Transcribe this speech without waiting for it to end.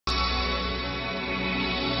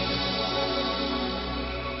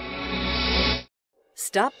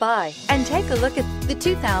Stop by and take a look at the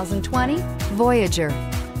 2020 Voyager.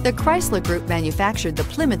 The Chrysler Group manufactured the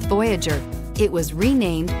Plymouth Voyager. It was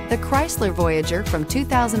renamed the Chrysler Voyager from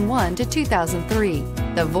 2001 to 2003.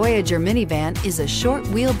 The Voyager minivan is a short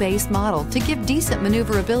wheelbase model to give decent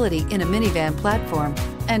maneuverability in a minivan platform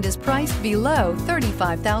and is priced below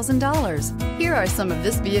 $35,000. Here are some of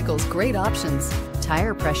this vehicle's great options: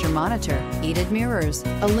 tire pressure monitor, heated mirrors,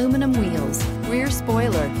 aluminum wheels, rear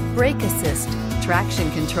spoiler, brake assist, traction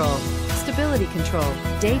control, stability control,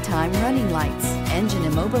 daytime running lights, engine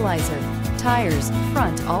immobilizer, tires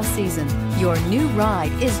front all season. Your new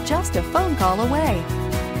ride is just a phone call away.